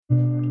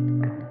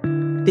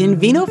The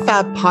Invino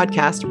Fab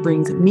podcast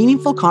brings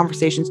meaningful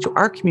conversations to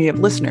our community of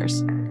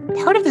listeners.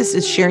 Part of this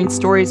is sharing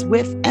stories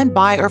with and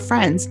by our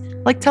friends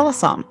like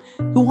Telesom,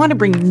 who want to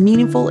bring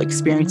meaningful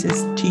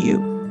experiences to you.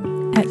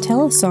 At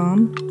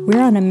Telesom, we're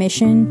on a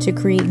mission to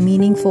create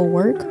meaningful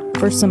work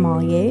for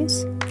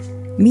sommeliers,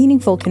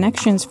 meaningful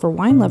connections for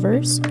wine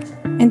lovers,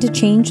 and to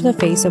change the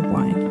face of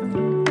wine.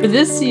 For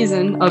this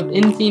season of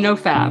Invino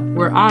Fab,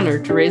 we're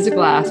honored to raise a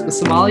glass with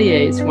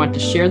sommeliers who want to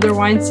share their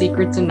wine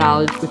secrets and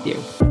knowledge with you.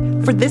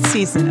 For this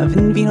season of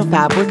Invino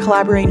Fab, we're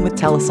collaborating with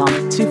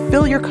Telesom to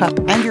fill your cup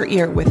and your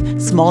ear with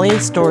sommelier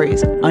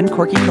stories,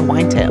 uncorking the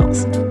wine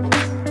tales.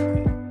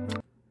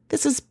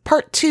 This is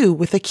part 2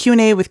 with a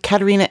Q&A with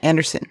Katarina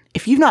Anderson.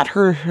 If you've not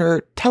heard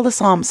her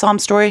Telesom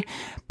story,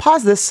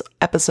 pause this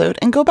episode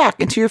and go back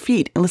into your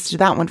feed and listen to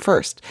that one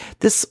first.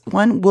 This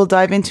one will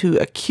dive into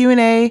a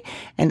Q&A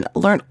and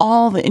learn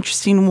all the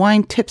interesting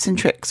wine tips and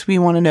tricks we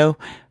want to know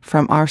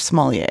from our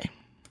sommelier.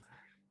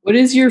 What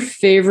is your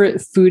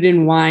favorite food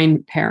and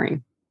wine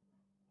pairing?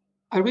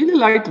 I really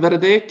liked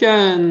Verdecchia,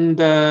 and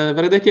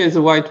Verdecchia is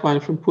a white wine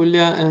from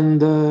Puglia, and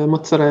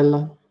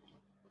mozzarella.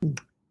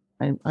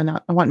 I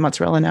want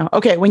mozzarella now.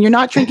 Okay, when you're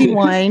not drinking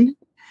wine,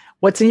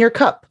 what's in your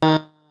cup?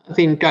 I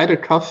think either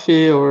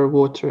coffee or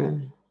water.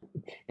 And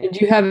do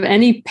you have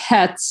any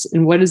pets,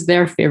 and what is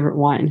their favorite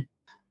wine?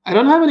 I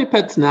don't have any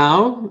pets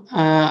now.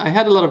 I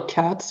had a lot of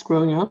cats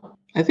growing up.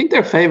 I think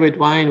their favorite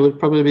wine would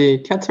probably be,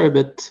 cats are a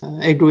bit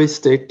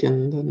egoistic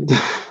and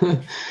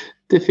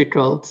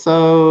difficult.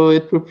 So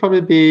it would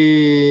probably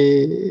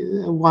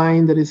be a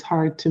wine that is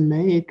hard to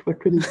make. What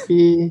could it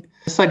be?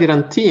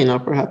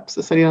 Sagrantino, perhaps.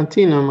 A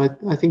Sagrantino,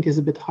 I think, is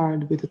a bit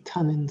hard with the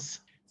tannins.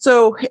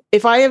 So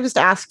if I just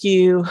ask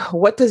you,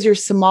 what does your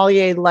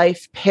sommelier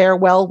life pair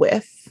well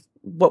with?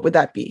 What would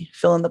that be?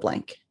 Fill in the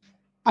blank.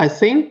 I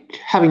think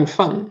having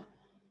fun.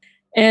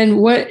 And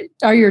what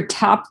are your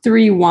top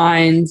 3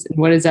 wines, and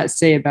what does that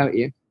say about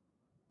you?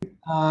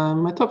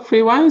 My top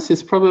 3 wines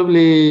is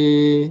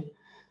probably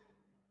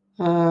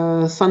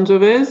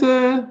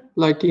Sangiovese,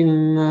 like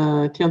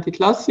in Chianti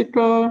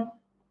Classico,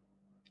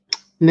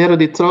 Nero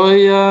di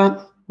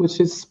Troia, which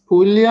is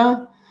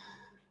Puglia,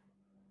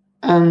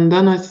 and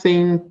then I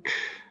think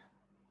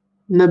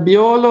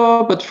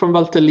Nebbiolo, but from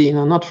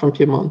Valtellina, not from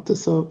Piemonte,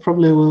 so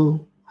probably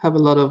will have a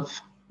lot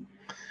of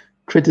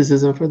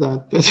criticism for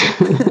that. But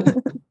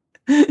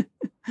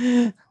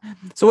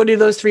So what do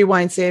those 3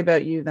 wines say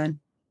about you then?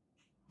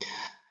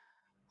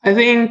 I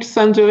think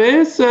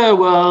Sangiovese,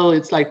 well,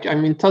 it's like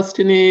I'm in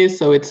Tuscany,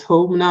 so it's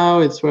home now.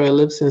 It's where I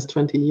live since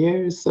 20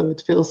 years. So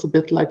it feels a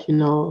bit like,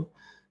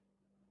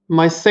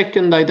 my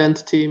second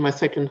identity, my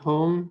second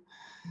home.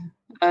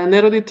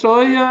 Nero di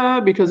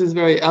Troia, because it's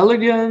very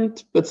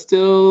elegant, but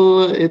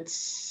still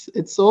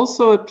it's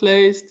also a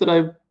place that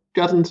I've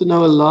gotten to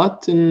know a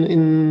lot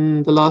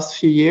in the last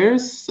few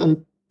years.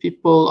 And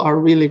people are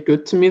really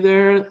good to me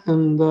there.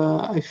 And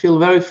I feel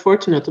very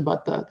fortunate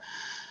about that.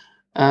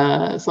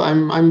 So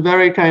I'm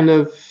very kind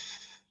of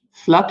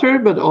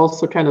flattered, but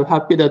also kind of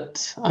happy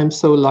that I'm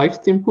so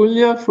liked in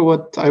Puglia for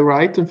what I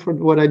write and for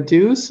what I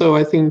do. So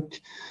I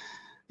think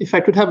if I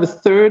could have a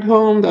third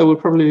home, that would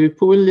probably be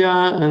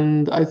Puglia.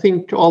 And I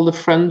think all the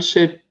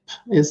friendship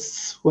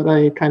is what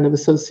I kind of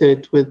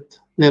associate with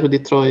Nero di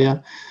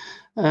Troia.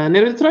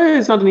 Nero di Troia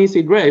is not an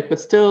easy grape, but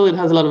still it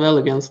has a lot of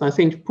elegance. And I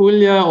think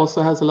Puglia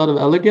also has a lot of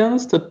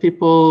elegance that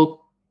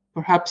people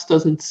perhaps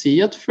doesn't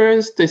see at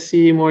first. They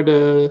see more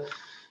the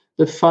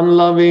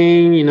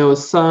fun-loving,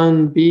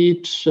 sun,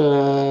 beach.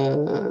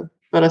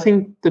 But I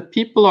think the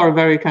people are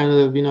very kind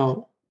of,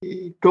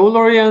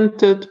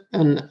 goal-oriented,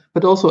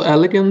 but also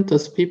elegant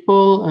as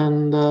people,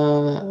 and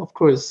of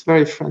course,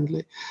 very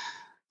friendly.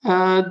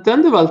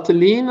 Then the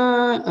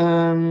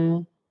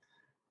Valtellina.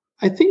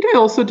 I think I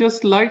also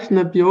just liked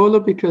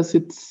Nebbiolo because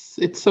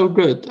it's so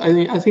good.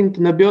 I think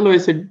Nebbiolo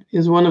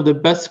is one of the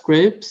best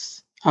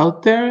grapes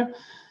out there.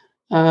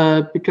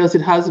 Because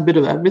it has a bit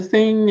of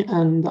everything.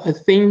 And I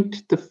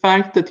think the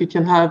fact that you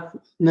can have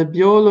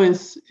Nebbiolo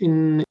is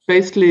in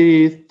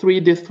basically 3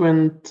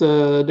 different,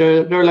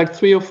 there are like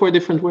 3 or 4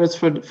 different words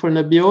for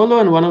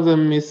Nebbiolo, and one of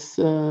them is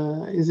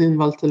in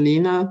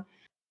Valtellina.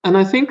 And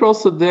I think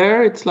also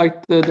there, it's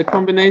like the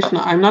combination.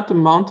 I'm not a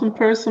mountain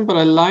person, but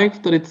I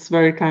like that it's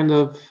very kind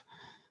of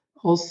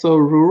also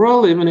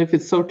rural, even if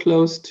it's so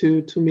close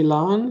to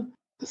Milan.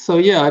 So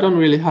yeah, I don't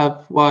really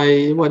have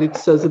what it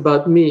says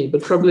about me,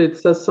 but probably it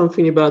says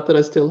something about that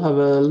I still have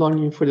a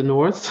longing for the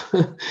north,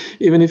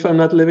 even if I'm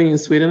not living in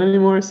Sweden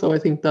anymore. So I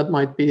think that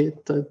might be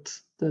it,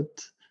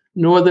 that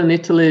northern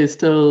Italy is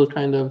still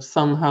kind of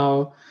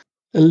somehow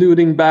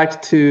alluding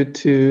back to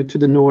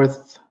the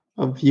north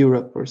of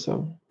Europe or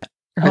so.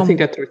 I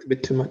think I talked a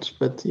bit too much,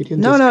 but you can.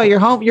 No, you're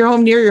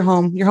home near your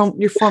home,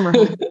 your former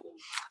home.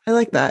 I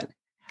like that.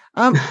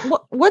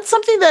 What's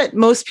something that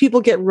most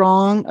people get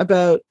wrong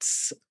about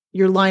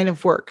your line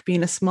of work,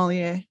 being a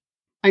sommelier?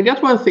 I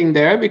got one thing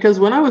there, because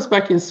when I was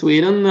back in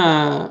Sweden,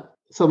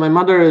 so my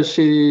mother,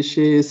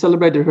 she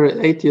celebrated her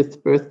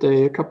 80th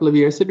birthday a couple of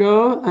years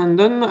ago, and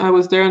then I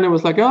was there, and it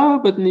was like, oh,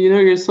 but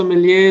you're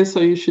sommelier,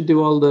 so you should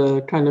do all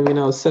the kind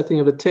of setting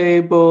of the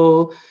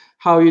table,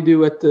 how you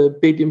do at the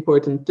big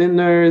important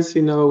dinners,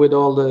 with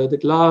all the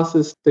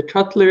glasses, the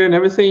cutlery, and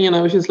everything. And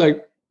I was just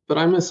like, but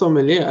I'm a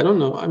sommelier. I don't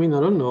know. I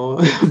don't know,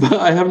 but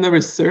I have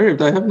never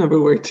served. I have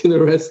never worked in a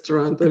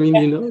restaurant.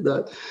 You know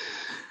that.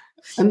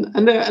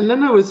 And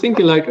then I was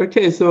thinking, like,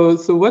 okay, so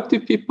what do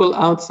people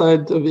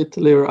outside of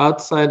Italy or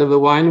outside of the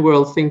wine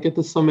world think that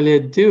the sommelier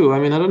do?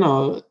 I don't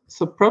know.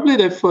 So probably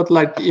they thought,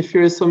 like, if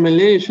you're a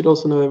sommelier, you should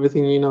also know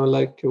everything,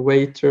 like a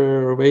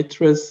waiter or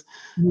waitress.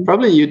 Mm-hmm.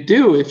 Probably you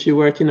do if you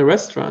work in a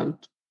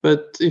restaurant.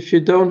 But if you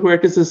don't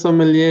work as a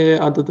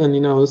sommelier, other than,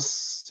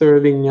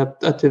 serving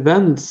at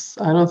events,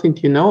 I don't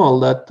think you know all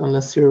that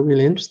unless you're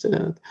really interested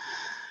in it.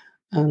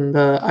 And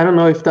I don't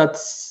know if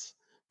that's...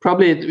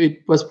 Probably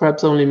it was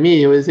perhaps only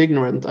me who was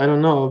ignorant. I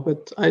don't know,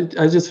 but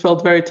I just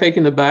felt very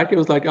taken aback. It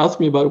was like, ask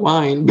me about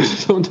wine,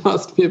 but don't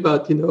ask me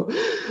about,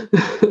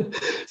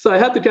 So I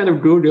had to kind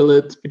of Google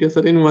it because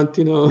I didn't want,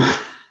 to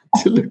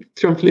look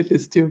completely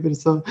stupid.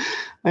 So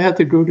I had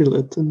to Google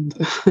it. And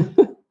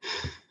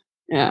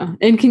yeah.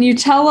 And can you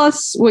tell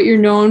us what you're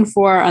known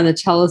for on the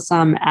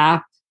Telesom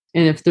app?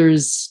 And if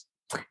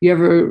you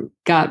ever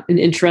got an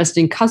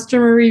interesting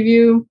customer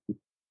review?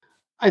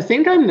 I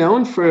think I'm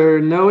known for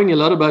knowing a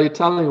lot about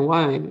Italian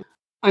wine.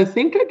 I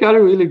think I got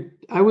a really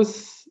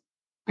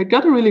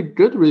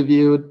good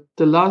review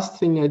the last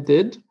thing I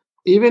did.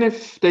 Even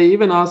if they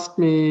even asked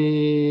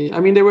me,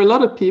 there were a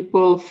lot of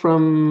people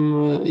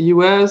from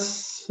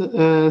US,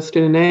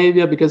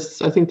 Scandinavia,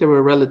 because I think they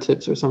were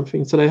relatives or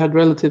something. So they had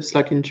relatives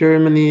like in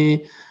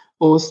Germany,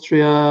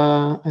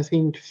 Austria, I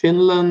think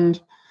Finland,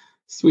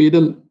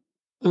 Sweden.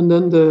 And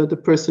then the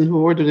person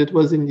who ordered it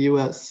was in the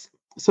US.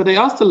 So they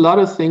asked a lot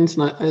of things,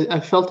 and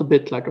I felt a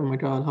bit like, oh my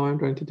God, how am I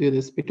going to do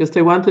this? Because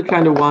they wanted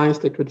kind of wines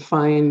they could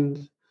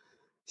find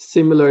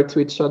similar to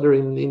each other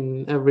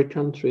in every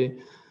country.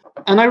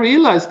 And I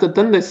realized that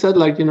then they said,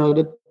 like,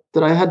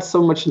 that I had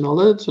so much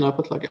knowledge, and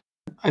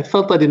I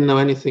felt I didn't know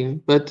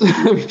anything. But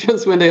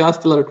because when they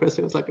asked a lot of questions,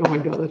 I was like, oh my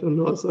God, I don't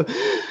know. So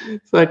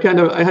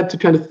I had to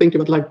kind of think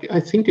about, like, I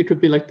think it could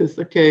be like this.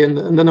 Okay.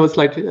 And then I was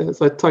like,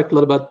 so I talked a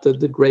lot about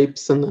the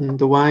grapes and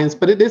the wines,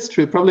 but it is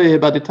true. Probably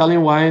about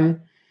Italian wine,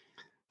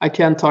 I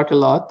can talk a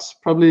lot,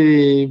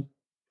 probably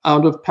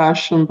out of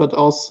passion, but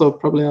also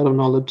probably out of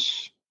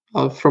knowledge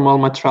from all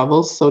my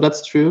travels. So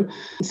that's true.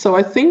 So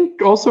I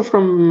think also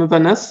from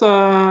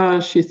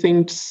Vanessa, she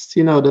thinks,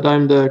 that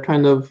I'm the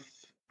kind of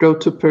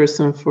go-to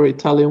person for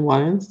Italian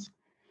wines.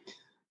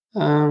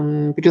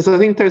 Because I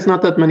think there's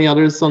not that many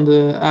others on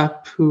the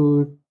app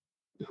who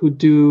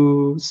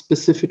do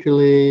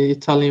specifically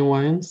Italian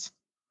wines.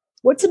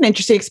 What's an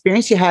interesting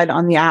experience you had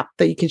on the app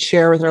that you could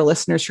share with our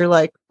listeners? You're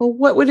like, well,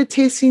 what would a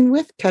tasting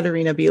with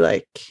Katarina be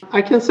like?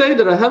 I can say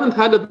that I haven't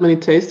had that many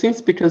tastings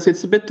because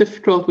it's a bit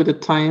difficult with the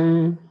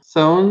time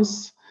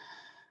zones.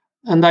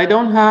 And I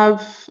don't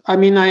have, I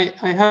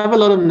have a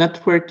lot of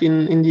network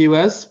in the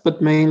US, but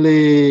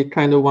mainly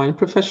kind of wine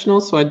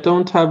professionals. So I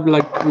don't have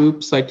like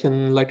groups I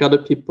can, like other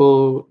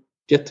people,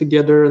 get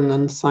together and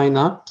then sign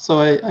up. So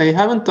I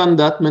haven't done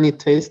that many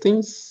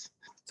tastings.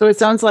 So it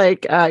sounds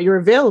like you're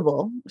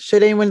available.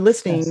 Should anyone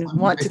listening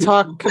want to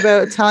talk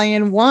about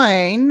Italian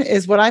wine,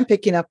 is what I'm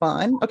picking up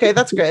on. Okay,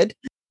 that's good.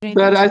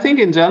 But I think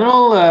in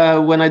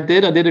general, when I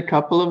did a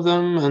couple of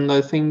them, and I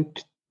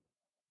think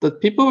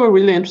that people were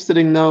really interested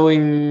in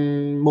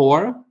knowing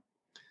more,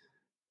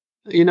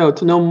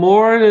 to know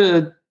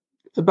more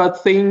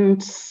about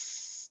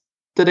things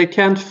that I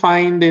can't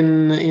find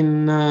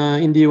in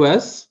the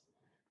US.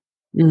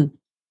 Mm.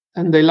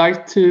 And they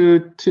like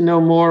to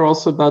know more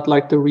also about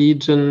like the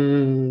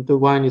region the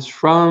wine is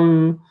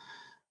from,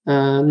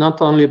 not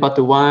only about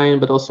the wine,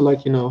 but also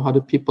like, how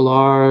the people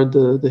are,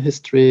 the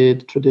history,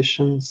 the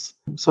traditions.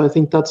 So I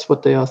think that's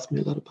what they asked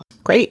me a lot about.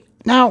 Great.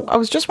 Now, I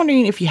was just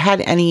wondering if you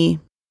had any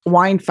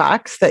wine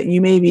facts that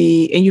you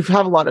maybe, and you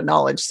have a lot of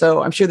knowledge,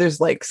 so I'm sure there's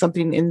like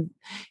something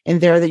in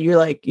there that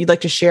you'd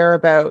like to share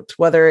about,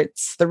 whether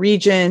it's the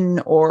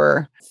region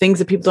or things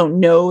that people don't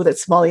know that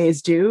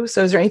sommeliers do.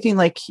 So is there anything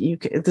like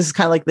this is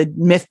kind of like the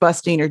myth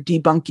busting or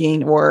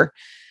debunking or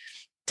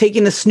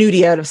taking the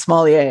snooty out of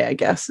sommelier, I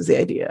guess, is the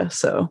idea.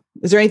 So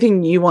is there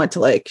anything you want to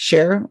like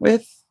share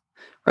with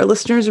our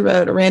listeners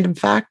about a random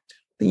fact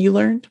that you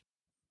learned?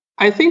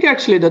 I think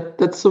actually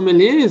that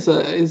sommelier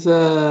is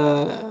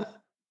a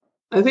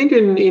I think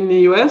in the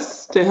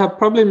US, they have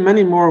probably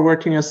many more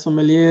working as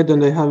sommelier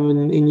than they have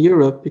in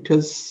Europe,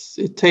 because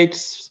it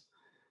takes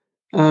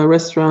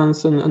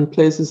restaurants and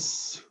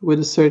places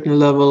with a certain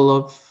level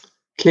of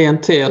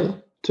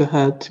clientele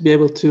to be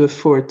able to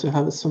afford to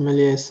have a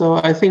sommelier. So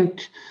I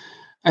think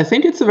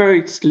it's a very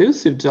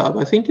exclusive job.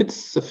 I think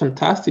it's a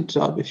fantastic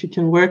job. If you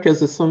can work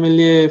as a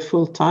sommelier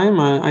full time,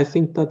 I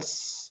think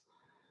that's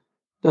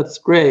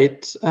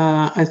great.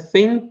 I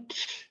think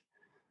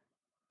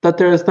that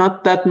there is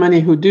not that many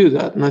who do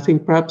that. And I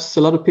think perhaps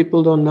a lot of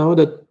people don't know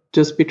that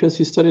just because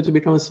you study to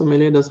become a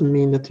sommelier doesn't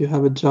mean that you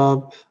have a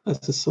job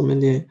as a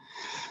sommelier.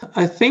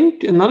 I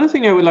think another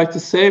thing I would like to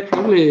say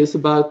probably is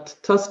about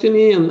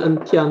Tuscany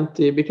and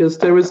Chianti, because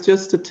there was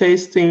just a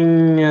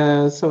tasting.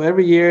 So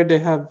every year they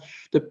have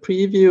the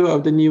preview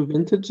of the new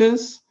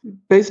vintages.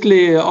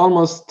 Basically,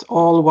 almost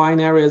all wine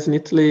areas in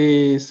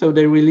Italy, so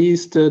they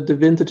release the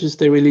vintages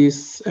they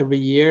release every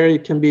year.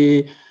 It can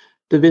be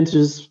the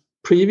vintages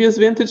previous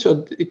vintage,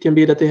 or it can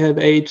be that they have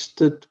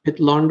aged a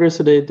bit longer,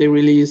 so they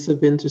release a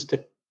vintage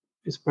that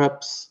is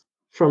perhaps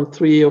from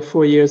 3 or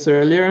 4 years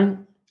earlier.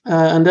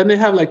 And then they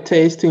have like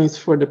tastings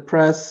for the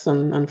press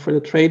and for the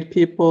trade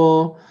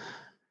people.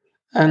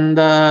 And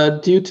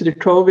due to the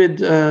COVID,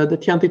 the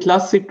Chianti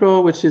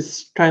Classico, which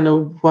is kind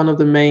of one of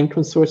the main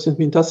consortiums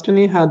in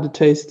Tuscany, had the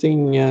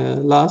tasting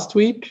last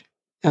week,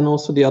 and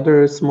also the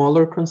other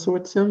smaller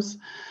consortiums.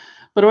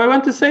 But what I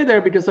want to say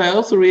there, because I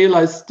also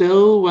realize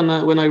still when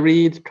I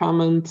read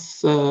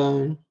comments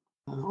on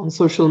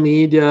social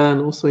media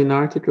and also in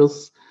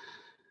articles,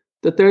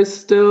 that there's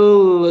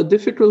still a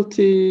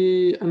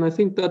difficulty, and I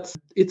think that's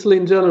Italy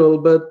in general.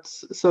 But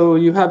so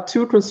you have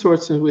two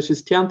consortiums, which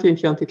is Chianti and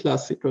Chianti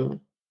Classico,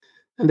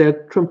 and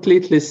they're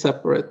completely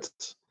separate.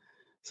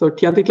 So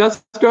Chianti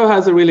Classico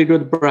has a really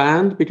good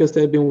brand because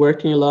they've been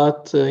working a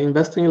lot,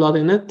 investing a lot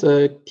in it.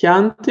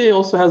 Chianti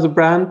also has a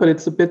brand, but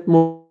it's a bit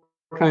more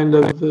kind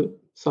of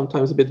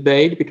sometimes a bit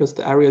vague because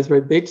the area is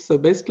very big. So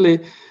basically,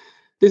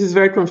 this is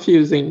very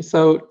confusing.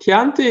 So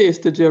Chianti is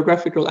the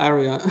geographical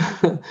area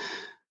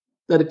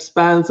that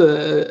expands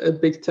a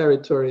big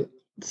territory.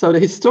 So the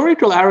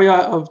historical area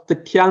of the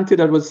Chianti,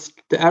 that was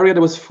the area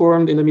that was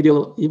formed in the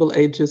medieval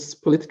ages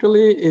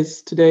politically,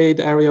 is today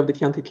the area of the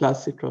Chianti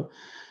Classico.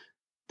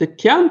 The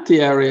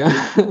Chianti area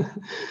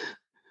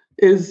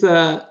is,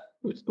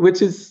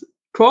 which is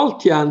called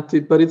Chianti,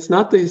 but it's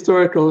not the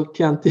historical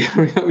Chianti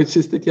area, which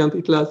is the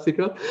Chianti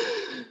Classico.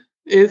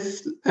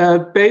 It's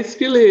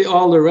basically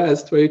all the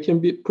rest, where you can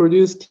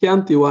produce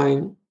Chianti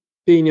wine,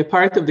 being a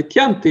part of the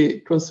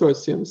Chianti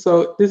consortium.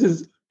 So this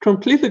is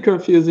completely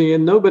confusing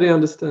and nobody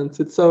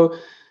understands it. So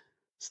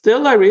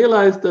still I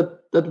realized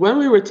that when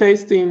we were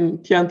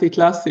tasting Chianti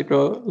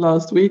Classico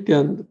last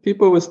weekend,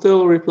 people were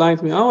still replying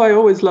to me, "Oh, I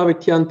always love a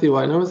Chianti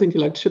wine." I was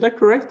thinking, like, should I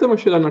correct them or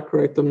should I not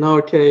correct them? No,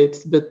 okay,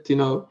 it's a bit,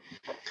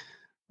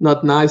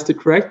 not nice to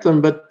correct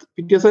them, but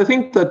because I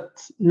think that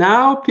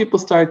now people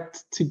start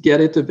to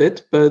get it a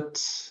bit,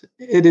 but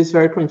it is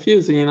very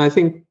confusing. And I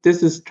think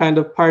this is kind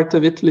of part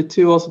of Italy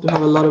too, also to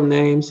have a lot of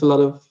names, a lot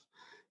of,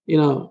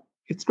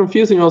 it's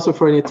confusing also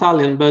for an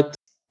Italian, but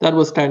that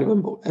was kind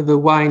of a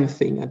wine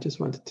thing. I just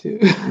wanted to,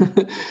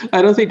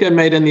 I don't think I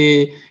made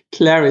any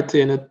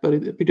clarity in it,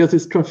 but because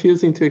it's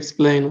confusing to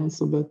explain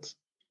also, but.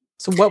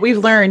 So what we've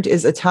learned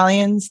is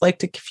Italians like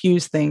to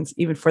confuse things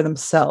even for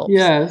themselves.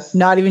 Yes.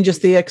 Not even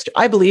just the extra.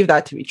 I believe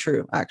that to be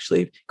true,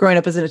 actually, growing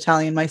up as an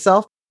Italian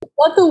myself.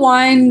 What the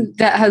wine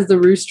that has the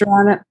rooster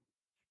on it?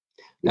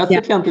 That's the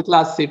Chianti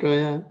Classico,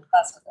 yeah.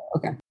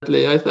 Okay.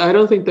 I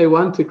don't think they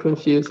want to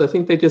confuse. I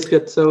think they just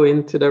get so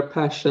into their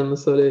passion,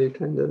 so they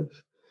kind of...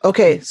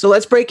 Okay, so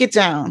let's break it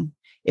down.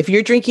 If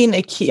you're drinking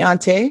a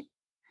Chianti,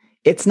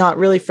 it's not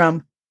really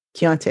from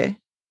Chianti.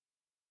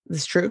 Is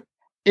this true?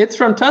 It's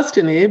from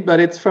Tuscany, but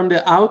it's from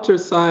the outer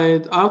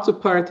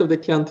part of the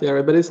Chianti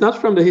area, but it's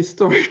not from the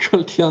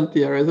historical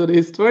Chianti area. So the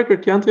historical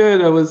Chianti area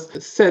that was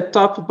set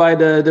up by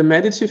the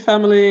Medici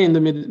family in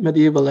the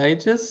medieval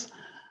ages,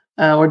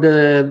 or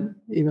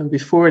even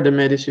before the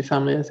Medici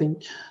family, I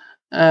think,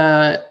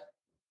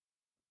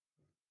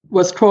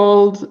 was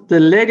called the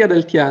Lega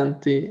del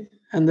Chianti,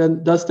 and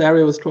then thus the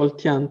area was called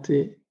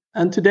Chianti.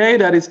 And today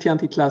that is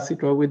Chianti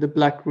Classico with the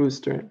black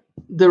rooster.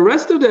 The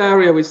rest of the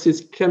area, which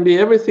can be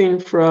everything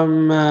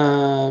from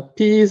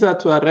Pisa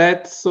to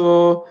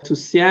Arezzo to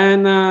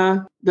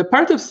Siena. The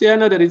part of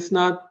Siena that is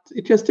not,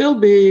 it can still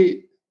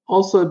be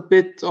also a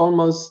bit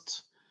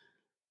almost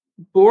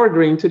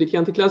bordering to the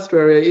Chianti Classico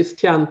area, is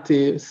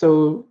Chianti.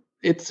 So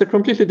it's a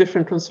completely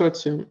different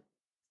consortium.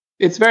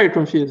 It's very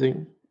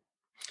confusing.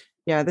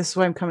 Yeah, this is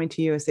why I'm coming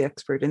to you as the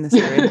expert in this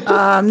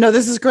area. No,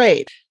 this is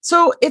great.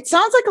 So it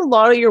sounds like a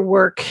lot of your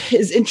work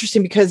is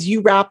interesting because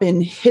you wrap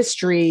in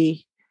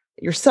history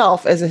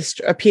yourself as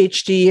a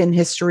PhD in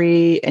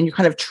history, and you're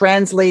kind of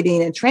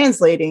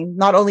translating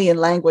not only in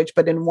language,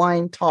 but in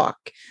wine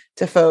talk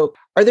to folk.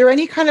 Are there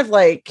any kind of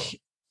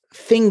like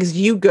things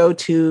you go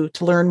to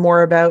learn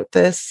more about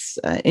this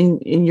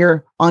in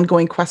your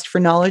ongoing quest for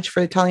knowledge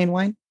for Italian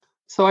wine?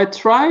 So I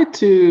try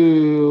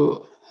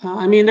to...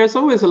 there's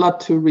always a lot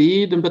to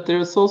read, but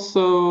there's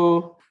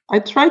also, I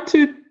try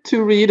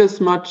to read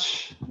as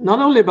much, not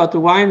only about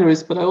the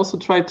wineries, but I also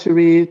try to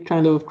read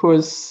kind of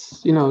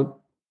course,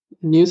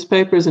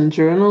 newspapers and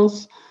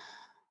journals.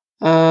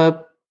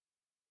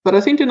 But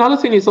I think another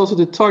thing is also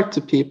to talk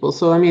to people.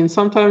 So,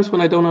 sometimes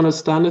when I don't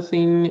understand a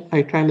thing,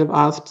 I kind of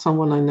ask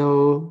someone I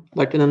know,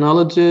 like an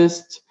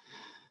enologist,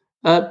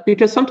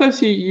 because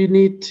sometimes you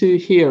need to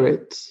hear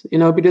it,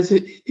 because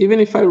even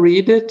if I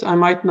read it, I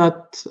might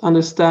not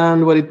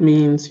understand what it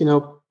means,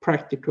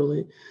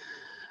 practically.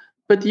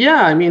 But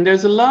yeah,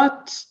 there's a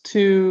lot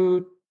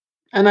to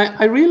And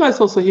I realize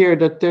also here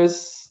that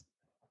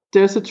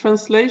there's a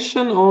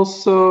translation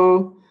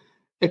also,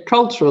 a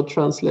cultural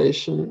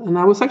translation. And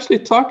I was actually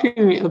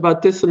talking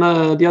about this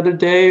the other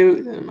day.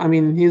 I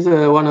mean, he's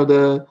one of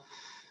the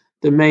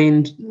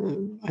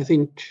main, I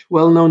think,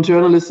 well-known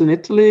journalists in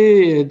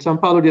Italy,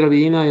 Giampaolo Di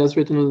Ravina. He has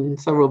written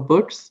several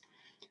books.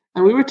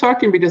 And we were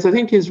talking because I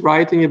think he's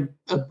writing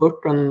a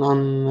book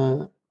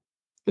on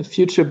a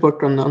future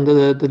book on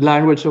the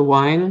language of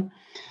wine.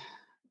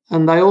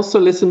 And I also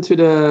listened to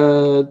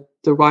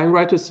the Wine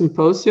Writers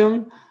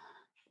Symposium.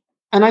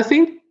 And I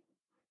think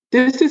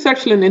this is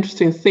actually an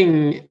interesting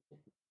thing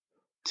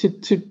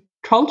to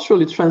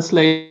culturally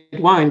translate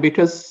wine,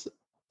 because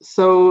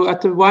so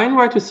at the Wine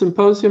Writers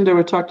Symposium, they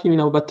were talking,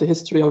 about the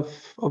history of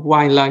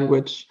wine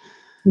language,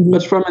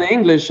 but from an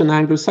English and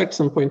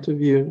Anglo-Saxon point of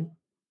view.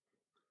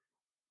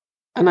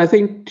 And I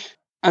think,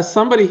 as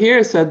somebody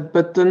here said,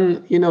 but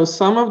then,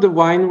 some of the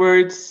wine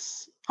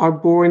words are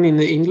born in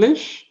the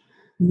English,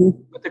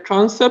 but the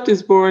concept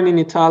is born in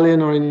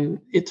Italian or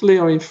in Italy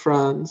or in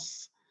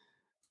France.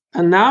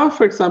 And now,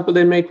 for example,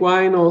 they make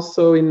wine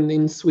also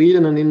in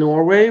Sweden and in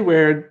Norway,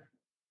 where,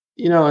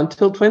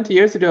 until 20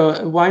 years ago,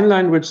 a wine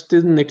language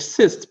didn't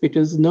exist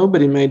because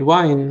nobody made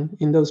wine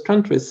in those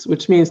countries,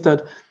 which means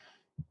that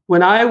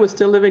when I was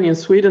still living in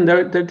Sweden,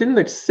 there didn't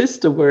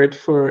exist a word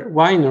for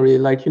winery,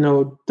 like,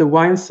 the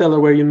wine cellar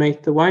where you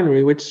make the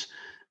winery, which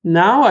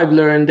now I've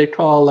learned they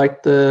call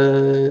like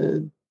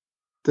the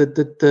how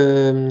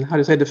do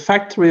you say, the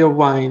factory of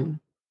wine.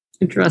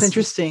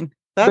 Interesting.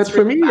 That's but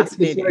for really me, it's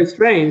very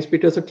strange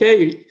because,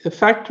 okay, a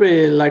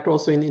factory, like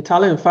also in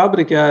Italian,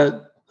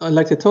 fabbrica,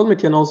 like they told me,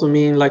 can also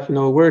mean like,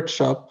 a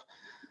workshop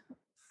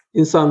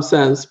in some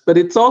sense, but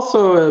it's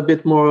also a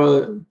bit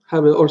more,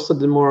 have also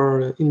the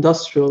more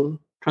industrial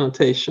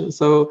connotation.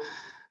 So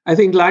I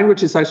think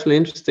language is actually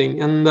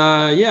interesting. And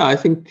I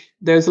think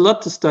there's a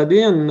lot to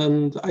study.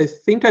 And I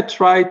think I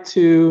try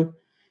to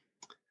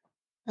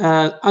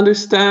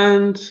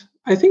understand,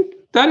 I think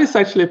that is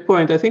actually a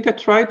point. I think I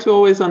try to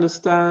always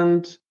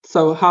understand,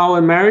 so how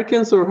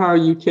Americans or how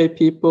UK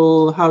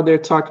people, how they're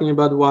talking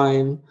about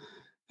wine.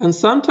 And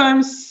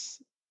sometimes,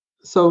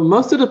 so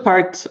most of the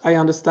part, I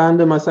understand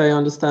them as I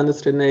understand the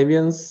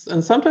Scandinavians.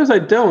 And sometimes I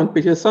don't,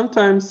 because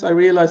sometimes I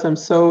realize I'm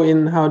so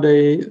in how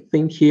they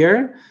think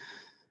here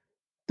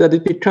that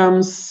it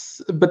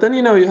becomes, but then,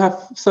 you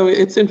have, so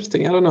it's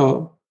interesting. I don't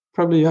know.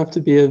 Probably you have to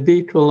be a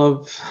vehicle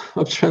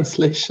of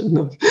translation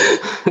of,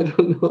 I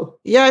don't know.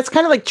 Yeah, it's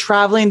kind of like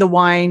traveling the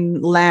wine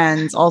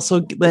lands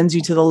also lends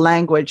you to the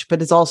language,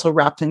 but it's also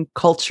wrapped in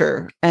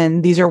culture.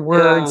 And these are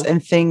words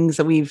and things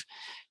that we've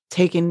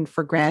taken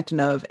for granted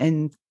of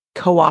and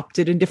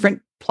co-opted in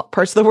different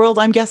parts of the world,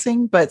 I'm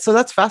guessing. But so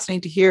that's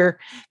fascinating to hear,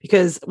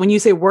 because when you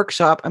say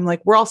workshop, I'm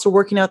like, we're also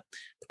working out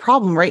the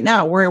problem right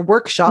now. We're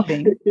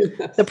workshopping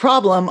the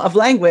problem of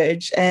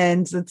language,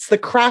 and it's the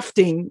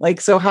crafting,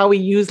 like, so how we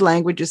use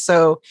language is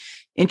so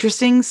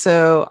interesting.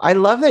 So I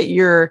love that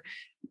you're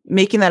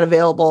making that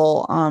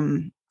available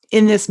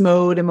in this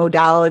mode and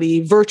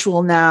modality,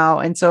 virtual now.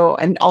 And so,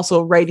 and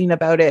also writing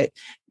about it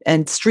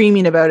and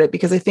streaming about it,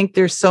 because I think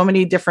there's so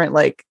many different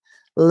like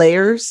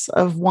layers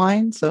of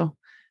wine. So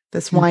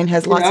this wine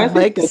has lots of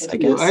legs, I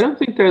guess. I don't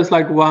think there's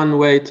like one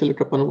way to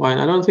look upon wine.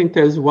 I don't think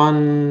there's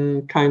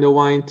one kind of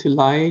wine to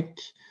like.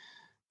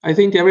 I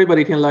think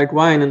everybody can like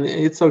wine, and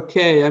it's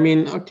okay. I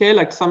mean, okay,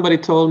 like somebody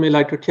told me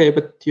like, okay,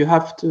 but you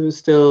have to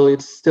still,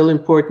 it's still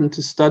important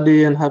to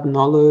study and have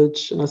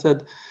knowledge. And I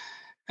said,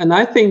 and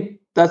I think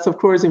that's of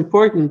course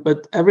important,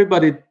 but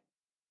everybody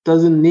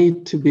doesn't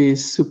need to be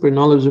super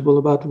knowledgeable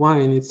about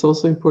wine. It's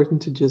also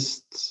important to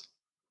just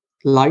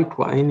like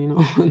wine,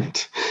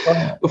 and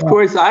of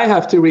course I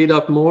have to read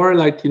up more,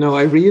 like,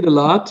 I read a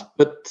lot,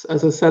 but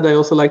as I said, I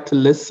also like to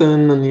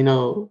listen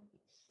and,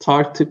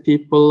 talk to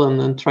people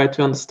and try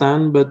to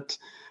understand, but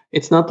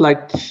it's not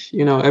like,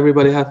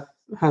 everybody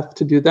have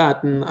to do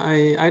that. And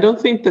I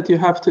don't think that you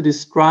have to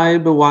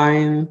describe a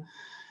wine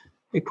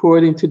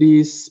according to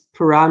these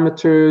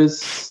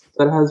parameters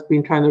that has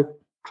been kind of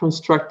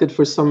constructed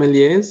for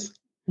sommeliers.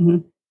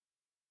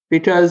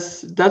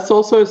 Because that's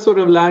also a sort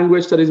of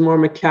language that is more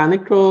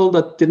mechanical,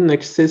 that didn't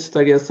exist,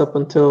 I guess, up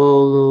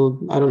until,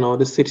 I don't know,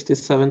 the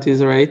 60s,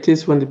 70s, or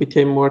 80s, when it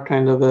became more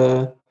kind of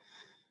a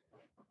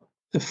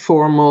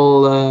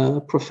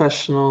formal,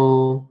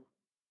 professional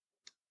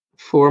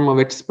form of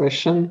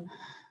expression.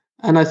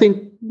 And I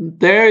think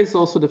there is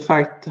also the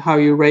fact how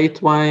you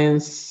rate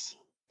wines,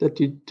 that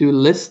you do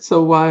lists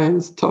of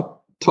wines,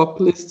 top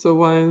lists of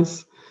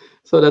wines,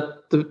 so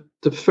that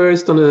the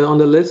first on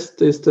the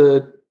list is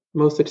the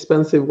most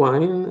expensive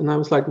wine. And I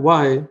was like,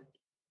 why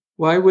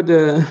would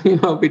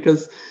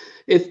because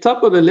it's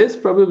top of the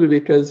list, probably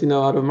because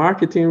out of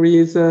marketing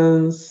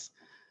reasons,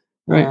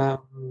 right?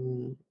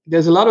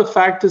 There's a lot of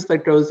factors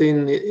that goes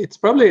in. It's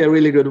probably a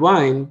really good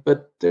wine,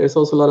 but there's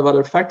also a lot of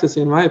other factors,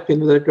 in my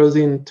opinion, that goes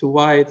into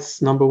why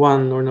it's number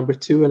one or number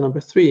two or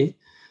number three.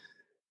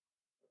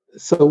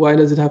 So why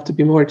does it have to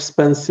be more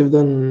expensive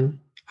than,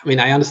 I mean,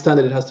 I understand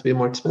that it has to be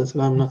more expensive.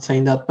 I'm not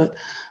saying that, but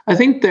I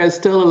think there's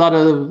still a lot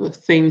of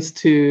things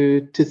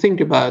to think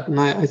about. And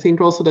I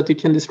think also that you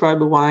can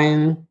describe a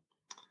wine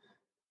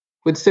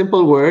with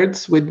simple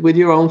words, with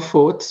your own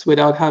thoughts,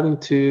 without having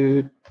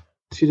to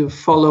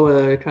follow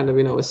a kind of,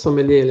 a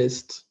sommelier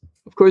list.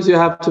 Of course, you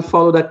have to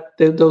follow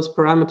those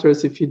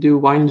parameters if you do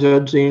wine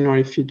judging or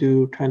if you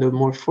do kind of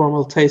more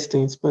formal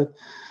tastings. But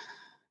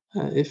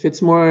if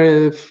it's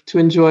more to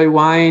enjoy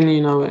wine,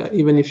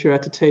 even if you're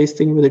at a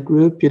tasting with a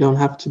group, you don't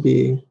have to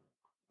be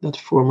that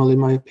formal, in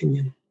my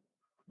opinion.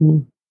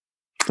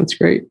 That's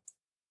great.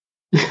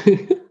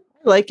 I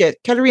like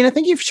it. Katarina,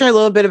 thank you for sharing a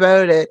little bit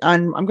about it.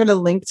 I'm going to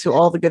link to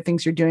all the good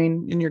things you're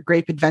doing in your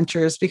grape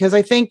adventures, because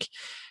I think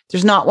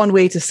there's not one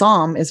way to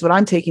somm is what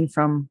I'm taking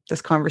from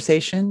this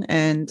conversation.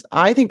 And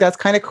I think that's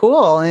kind of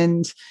cool.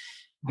 And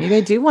maybe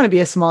I do want to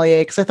be a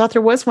sommelier, because I thought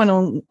there was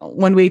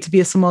one way to be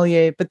a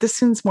sommelier, but this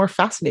seems more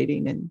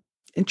fascinating and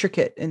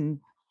intricate.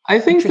 And I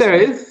think there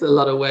is a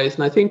lot of ways.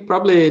 And I think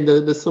probably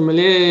the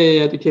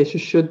sommelier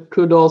education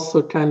could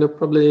also kind of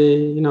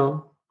probably,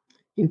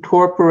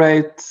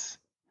 incorporate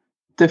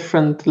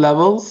different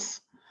levels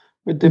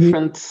with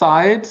different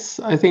sides.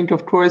 I think,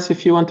 of course,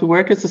 if you want to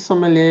work as a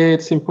sommelier,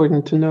 it's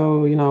important to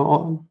know,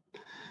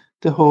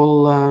 the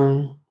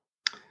whole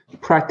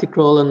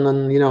practical and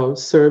then,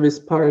 service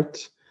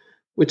part,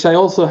 which I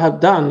also have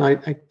done.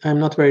 I'm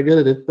not very good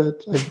at it,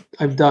 but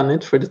I've done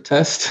it for the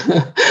test.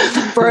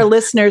 For our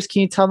listeners,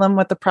 can you tell them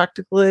what the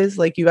practical is?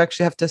 Like, you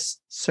actually have to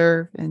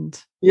serve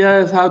and...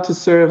 Yes, how to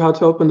serve, how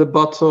to open the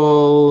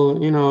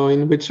bottle,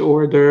 in which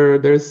order.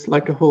 There's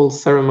like a whole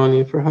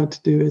ceremony for how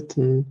to do it,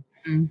 and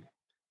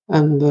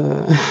and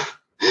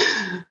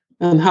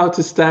how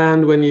to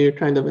stand when you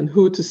and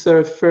who to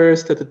serve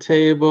first at the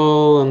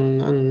table,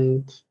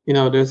 and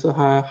there's a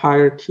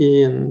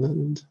hierarchy,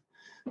 and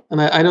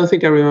I don't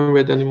think I remember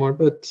it anymore,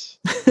 but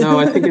no,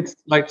 I think it's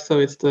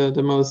it's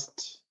the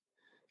most,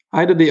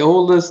 either the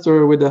oldest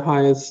or with the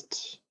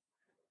highest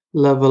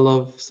level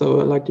of, so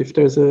like if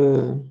there's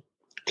a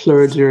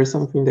clergy or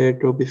something, they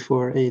go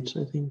before age,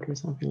 I think, or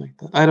something like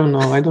that. I don't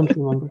know. I don't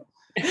remember.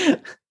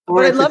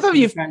 But I love how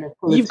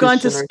you've gone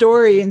to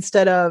story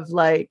instead of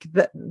like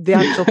the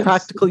actual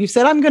practical. You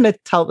said, I'm going to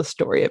tell the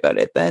story about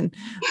it. Then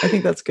I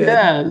think that's good.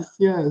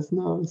 Yes,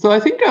 no. So I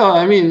think,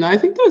 I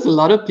think there's a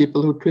lot of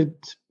people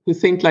who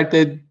think like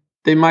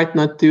they might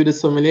not do the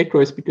sommelier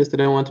course because they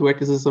don't want to work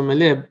as a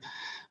sommelier.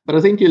 But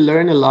I think you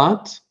learn a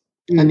lot.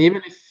 And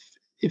even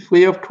if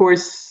we, of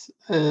course,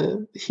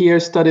 here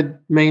studied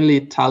mainly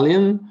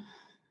Italian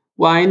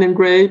wine and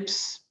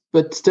grapes,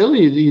 but still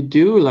you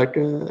do like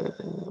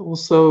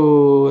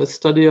also a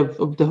study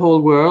of the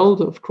whole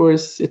world. Of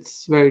course,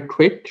 it's very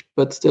quick,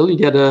 but still you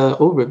get an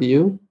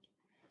overview.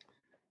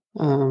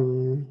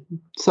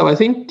 So I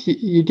think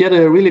you get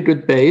a really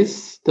good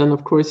base. Then,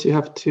 of course, you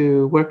have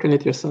to work on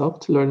it yourself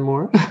to learn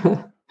more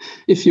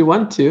if you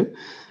want to,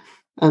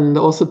 and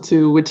also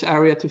to which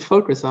area to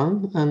focus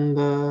on.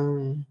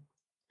 And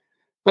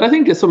but I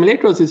think the sommelier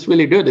course is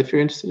really good if you're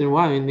interested in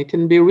wine. It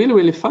can be really,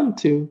 really fun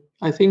too.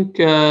 I think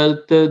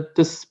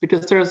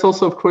because there's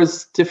also, of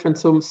course, different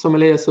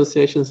sommelier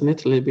associations in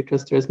Italy,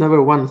 because there's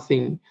never one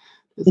thing.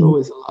 There's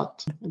always a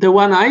lot. The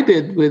one I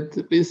did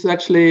with is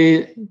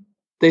actually,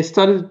 they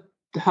started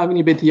having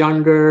a bit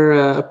younger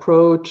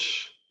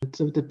approach.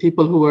 The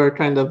people who were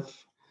kind of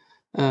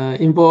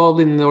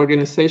involved in the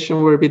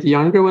organization were a bit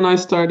younger when I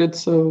started.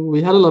 So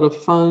we had a lot of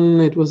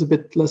fun. It was a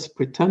bit less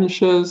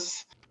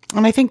pretentious.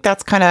 And I think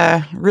that's kind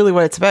of really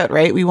what it's about,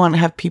 right? We want to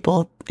have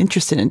people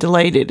interested and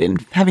delighted and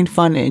having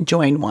fun and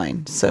enjoying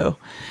wine. So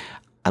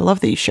I love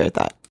that you shared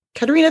that.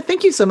 Katarina,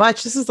 thank you so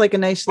much. This is like a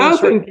nice little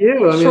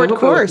short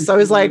course. I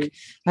was like,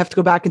 I have to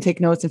go back and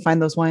take notes and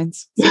find those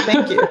wines. So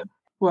thank you.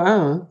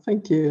 Wow,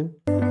 thank you.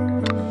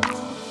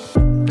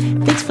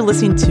 Thanks for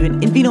listening to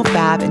an In Vino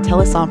Fab and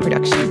Telesom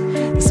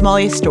production, The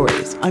Sommelier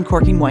Stories,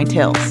 Uncorking Wine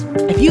Tales.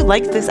 If you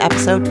liked this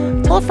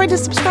episode, tell a friend to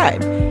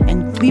subscribe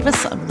and leave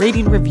us a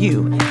rating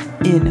review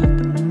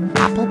in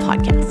Apple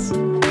Podcasts.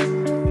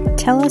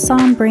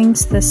 Telesom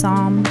brings the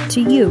Somm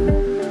to you.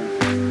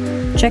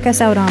 Check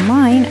us out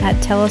online at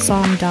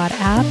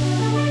telesom.app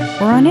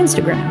or on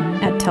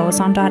Instagram at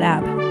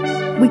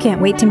telesom.app. We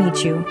can't wait to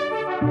meet you.